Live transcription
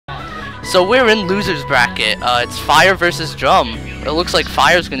So we're in loser's bracket. It's Fire versus Drum. It looks like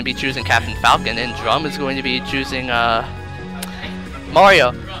Fire's going to be choosing Captain Falcon, and Drum is going to be choosing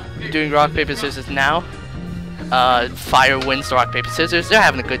Mario. Doing rock paper scissors now. Fire wins the rock paper scissors. They're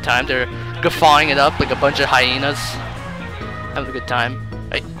having a good time. They're guffawing it up like a bunch of hyenas. Having a good time.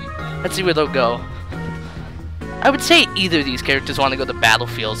 Right. Let's see where they'll go. I would say either of these characters want to go to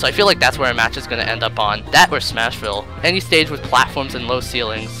Battlefield, so I feel like that's where our match is going to end up on. That or Smashville. Any stage with platforms and low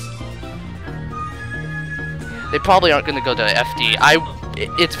ceilings. They probably aren't going to go to FD.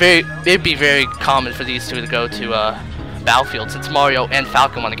 It'd be very common for these two to go to Battlefield, since Mario and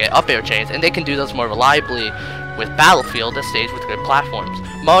Falcon want to get up air chains, and they can do those more reliably with Battlefield, a stage with good platforms.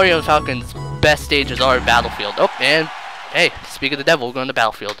 Mario and Falcon's best stages are Battlefield. Oh, and hey, speak of the devil, we're going to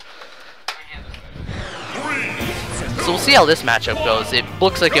Battlefield. So we'll see how this matchup goes. It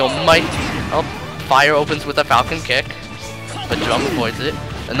looks like it might... Oh, Fire opens with a Falcon kick, but Drum avoids it.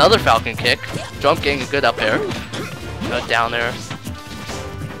 Another Falcon kick. Drum getting a good up air. Down there.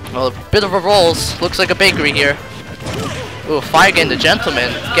 Well, a bit of a rolls. Looks like a bakery here. Ooh, Fire getting the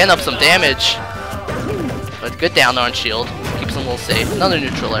Gentleman. Getting up some damage. But good down there on shield. Keeps him a little safe. Another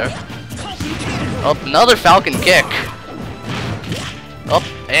neutral air. Oh, another Falcon kick. Oh,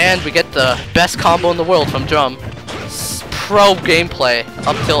 and we get the best combo in the world from Drum. Pro gameplay.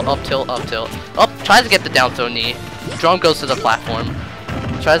 Up tilt, up tilt, up tilt. Oh, tries to get the down throw knee. Drum goes to the platform.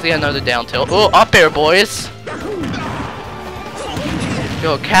 Tries to get another down tilt. Oh, up air, boys.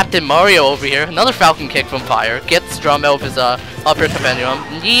 Yo, Captain Mario over here. Another Falcon kick from Fire. Gets Drum out of his up air compendium.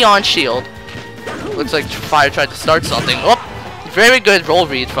 Knee on shield. Looks like Fire tried to start something. Oh, very good roll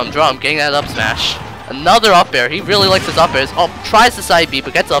read from Drum. Getting that up smash. Another up air. He really likes his up airs. Oh, tries the side B,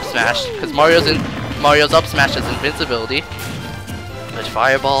 but gets up smash because Mario's up smash has invincibility. There's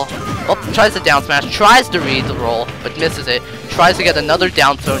Fireball. Oh, tries to down smash. Tries to read the roll, but misses it. Tries to get another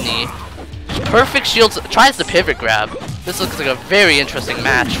down throw knee. Perfect shields. Tries to pivot grab. This looks like a very interesting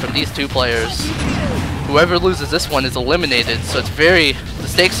match from these two players. Whoever loses this one is eliminated, so it's the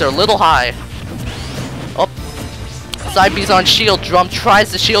stakes are a little high. Oh, side B's on shield. Drum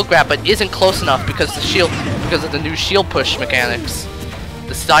tries the shield grab, but isn't close enough because of the new shield push mechanics.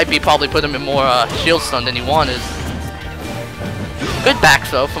 The side B probably put him in more shield stun than he wanted. Good back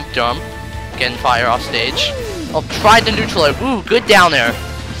throw from Drum. Getting Fire off stage. Oh, tried to neutralize. Ooh, good down there.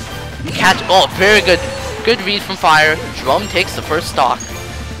 Catch. Oh, very good. Good read from Fire. Drum takes the first stock.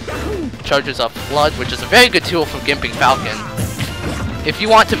 Charges up Flood, which is a very good tool for gimping Falcon. If you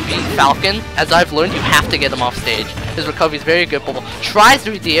want to beat Falcon, as I've learned, you have to get him off stage. His recovery is very good. Tries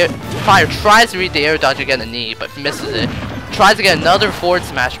to read the air. Fire tries to read the air dodge to get a knee, but misses it. Tries to get another forward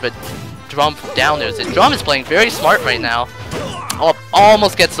smash, but Drum down there's it. Drum is playing very smart right now. Oh,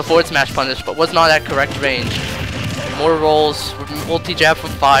 almost gets the forward smash punish, but was not at correct range. More rolls, multi-jab from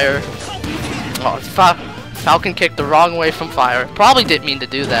Fire. Oh, Falcon kicked the wrong way from Fire. Probably didn't mean to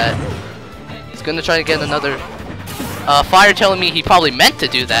do that. He's gonna try to get another... Fire telling me he probably meant to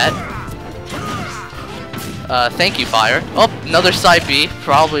do that. Thank you, Fire. Oh, another side B.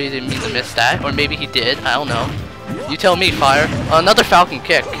 Probably didn't mean to miss that. Or maybe he did. I don't know. You tell me, Fire. Another Falcon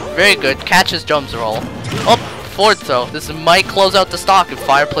kick. Very good. Catches Drum's roll. Oh, forward throw. This might close out the stock if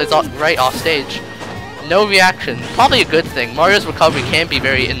Fire plays right off stage. No reaction. Probably a good thing. Mario's recovery can be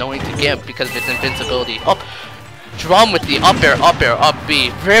very annoying to gimp because of its invincibility. Up. Drum with the up air, up B.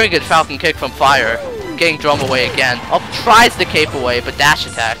 Very good Falcon kick from Fire. Getting Drum away again. Up. Tries to cape away, but dash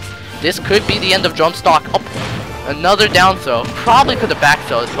attack. This could be the end of Drum stock. Up. Another down throw. Probably could have back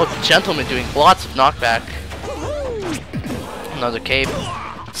thrown. Oh, Gentleman doing lots of knockback. Another cape.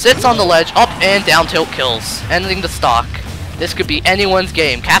 Sits on the ledge, up and down tilt kills, ending the stock. This could be anyone's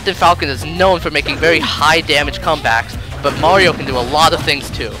game. Captain Falcon is known for making very high damage comebacks, but Mario can do a lot of things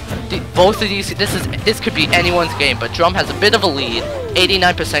too. Both of these, this could be anyone's game, but Drum has a bit of a lead,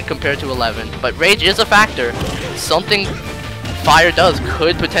 89% compared to 11. But rage is a factor. Something Fire does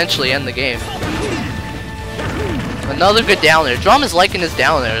could potentially end the game. Another good down air. Drum is liking his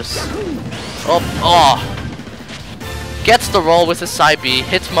down airs. Oh. Gets the roll with his side B,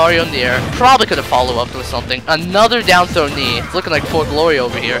 hits Mario in the air, probably could have followed up with something. Another down throw knee, it's looking like For Glory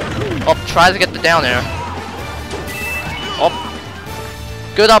over here. Oh, tries to get the down air. Oh,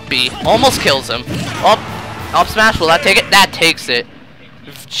 good up B, almost kills him. Oh, up smash, will that take it? That takes it.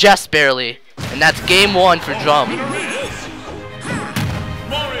 Just barely. And that's game one for Drum.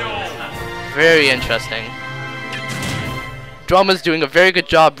 Very interesting. Drum is doing a very good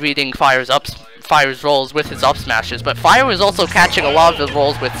job reading Fire's rolls with his up smashes, but Fire was also catching a lot of his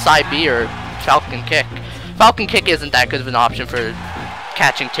rolls with side B or Falcon kick. Falcon kick isn't that good of an option for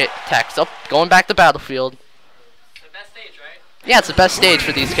catching techs. Oh, going back to Battlefield. The best stage, right? Yeah, it's the best stage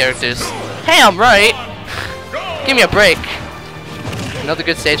for these characters. Hey, I'm right! Give me a break. Another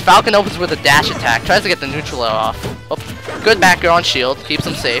good stage. Falcon opens with a dash attack. Tries to get the neutral air off. Oh, good back air on shield. Keeps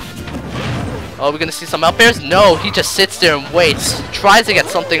him safe. Oh, we're gonna see some up airs? No, he just sits there and waits. Tries to get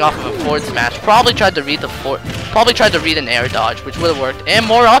something off of a forward smash. Probably tried to read an air dodge, which would have worked. And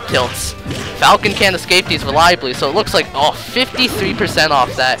more up tilts. Falcon can't escape these reliably, so it looks like, oh, 53%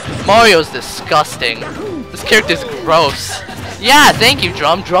 off that. Mario's disgusting. This character's gross. Yeah, thank you,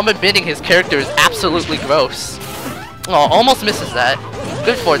 Drum. Drum admitting his character is absolutely gross. Oh, almost misses that.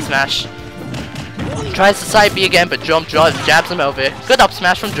 Good forward smash. Tries to side B again, but Drum jabs him over. Good up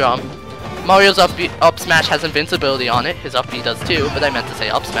smash from Drum. Mario's up smash has invincibility on it. His up B does too, but I meant to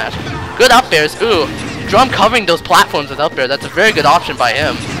say up smash. Good up airs. Ooh, Drum covering those platforms with up air. That's a very good option by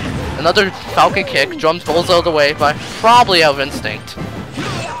him. Another Falcon kick. Drum pulls out of the way, but probably out of instinct.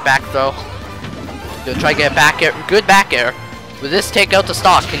 Back throw. Gonna try to get back air. Good back air. With this take out the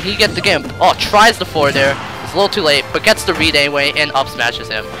stock, can he get the gimp? Oh, tries the forward air. It's a little too late, but gets the read anyway and up smashes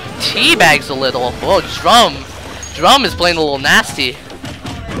him. Teabags a little. Whoa, Drum. Drum is playing a little nasty.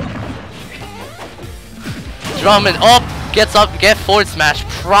 Drum and gets up, get forward smash.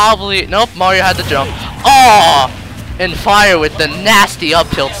 Probably, nope, Mario had the jump. Oh, and Fire with the nasty up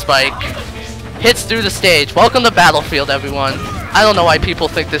tilt spike. Hits through the stage. Welcome to Battlefield, everyone. I don't know why people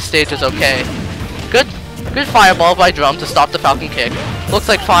think this stage is okay. Good fireball by Drum to stop the Falcon kick. Looks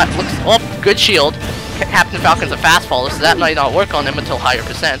like good shield. Captain Falcon's a fast faller, so that might not work on him until higher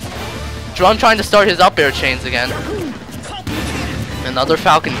percent. Drum trying to start his up air chains again. Another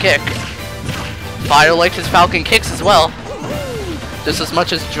Falcon kick. Fire likes his Falcon kicks as well. Just as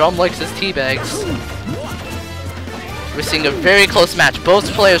much as Drum likes his teabags. We're seeing a very close match. Both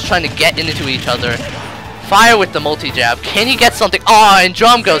players trying to get into each other. Fire with the multi-jab. Can he get something? Oh, and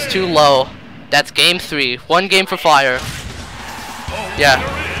Drum goes too low. That's game 3. 1 game for Fire. Yeah.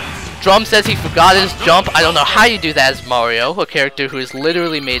 Drum says he forgot his jump. I don't know how you do that as Mario, a character who is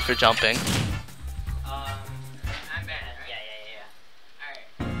literally made for jumping.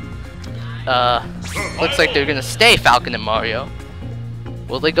 Looks like they're gonna stay Falcon and Mario.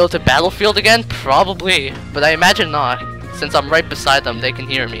 Will they go to Battlefield again? Probably, but I imagine not. Since I'm right beside them, they can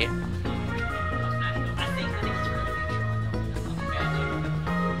hear me.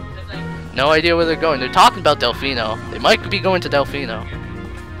 No idea where they're going. They're talking about Delfino. They might be going to Delfino.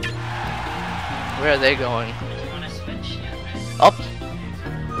 Where are they going? Oh,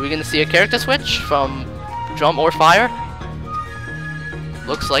 are we gonna see a character switch from Drum or Fire?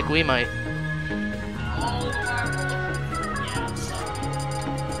 Looks like we might.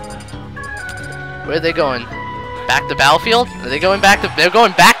 Where are they going? Back to Battlefield? Are they going back to? They're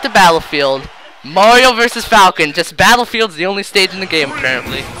going back to Battlefield. Mario versus Falcon. Just Battlefield's the only stage in the game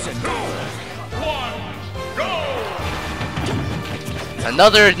apparently.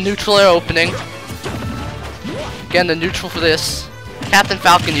 Another neutral air opening. Again, the neutral for this. Captain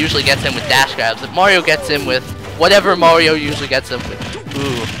Falcon usually gets him with dash grabs. If Mario gets him with whatever Mario usually gets him with.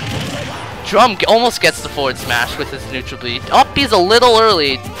 Ooh. Drum almost gets the forward smash with his neutral bleed. Up B's a little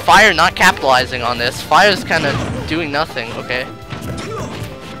early. Fire not capitalizing on this. Fire's kind of doing nothing. Okay.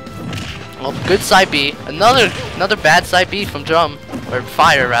 Well, good side B. Another bad side B from Drum. Or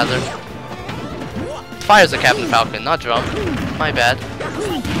Fire, rather. Fire's a Captain Falcon, not Drum. My bad.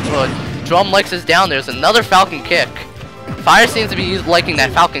 Oh, Drum likes his down. There's another Falcon kick. Fire seems to be liking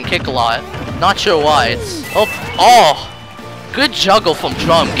that Falcon kick a lot. Not sure why. It's good juggle from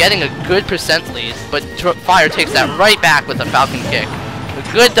Drum, getting a good percent lead. But Fire takes that right back with a Falcon kick.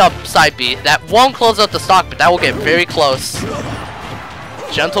 A good up side B. That won't close out the stock, but that will get very close.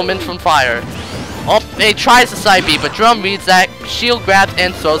 Gentleman from Fire. Oh, he tries the side B, but Drum reads that, shield grabs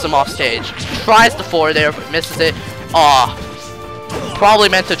and throws him off stage. Tries the forward there, but misses it. Aw. Probably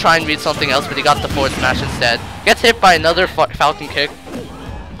meant to try and read something else, but he got the forward smash instead. Gets hit by another Falcon kick.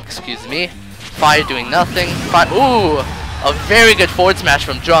 Excuse me. Fire doing nothing. Ooh! A very good forward smash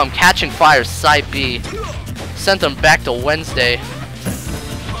from Drum, catching Fire's side B. Sent him back to Wednesday.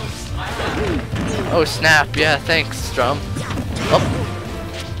 Oh snap, yeah, thanks, Drum. Oh.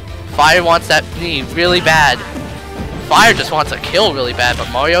 Fire wants that knee really bad. Fire just wants a kill really bad,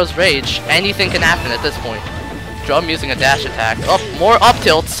 but Mario's rage. Anything can happen at this point. Drum using a dash attack. Oh, more up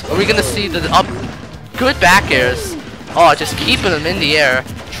tilts. Are we gonna see the good back airs? Oh, just keeping them in the air.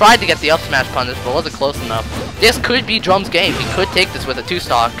 Tried to get the up smash punish, but wasn't close enough. This could be Drum's game. He could take this with a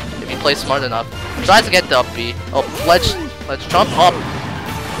 2-stock if he plays smart enough. Tries to get the up B. Oh, let's jump up.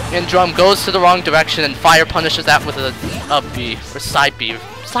 And Drum goes to the wrong direction, and Fire punishes that with a up B or side B.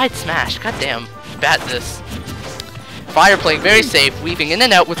 Side smash. God damn. Bad this. Fire playing very safe, weaving in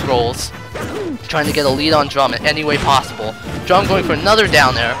and out with rolls. Trying to get a lead on Drum in any way possible. Drum going for another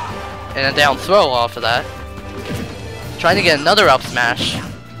down air. And a down throw off of that. Trying to get another up smash.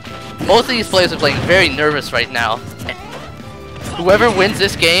 Both of these players are playing very nervous right now. Whoever wins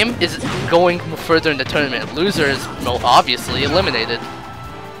this game is going further in the tournament. Loser is obviously eliminated.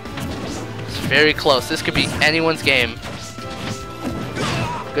 It's very close. This could be anyone's game.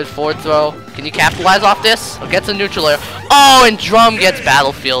 Good forward throw. Can you capitalize off this? Oh, gets a neutral air. Oh, and Drum gets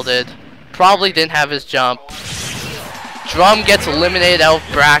battlefielded. Probably didn't have his jump. Drum gets eliminated out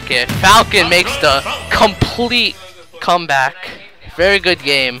of bracket. Falcon makes the complete comeback. Very good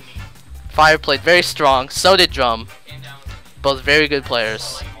game. Fire played very strong. So did Drum. Both very good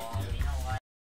players.